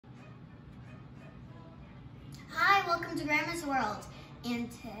welcome to Grandma's World. And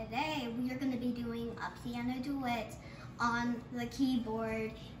today we are going to be doing a piano duet on the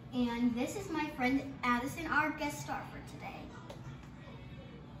keyboard. And this is my friend Addison, our guest star for today.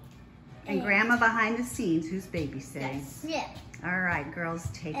 And Grandma behind the scenes, who's babysitting. Yes. Yeah. All right, girls,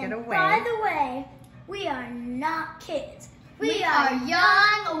 take it away. By the way, we are not kids. We are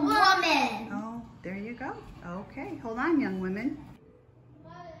young women. Oh, there you go. Okay, hold on, young women.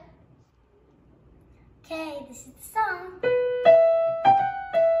 Okay, this is the song.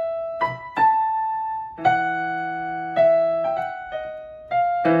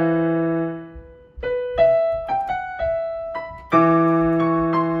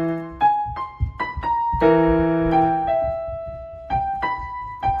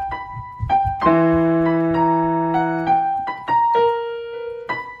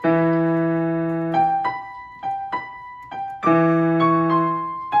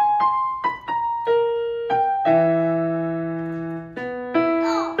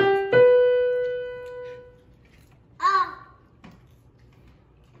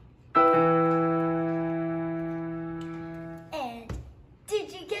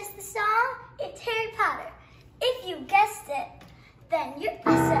 Did you guess the song? It's Harry Potter. If you guessed it, then you're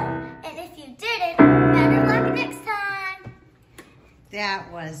awesome. And if you didn't, better luck next time. That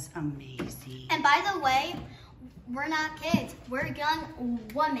was amazing. And by the way, we're not kids. We're young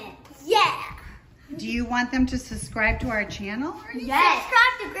women. Yeah. Do you want them to subscribe to our channel? Yes.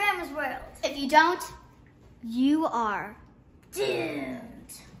 Subscribe to Grandma's World. If you don't, you are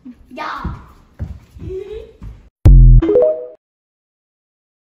doomed. Yeah.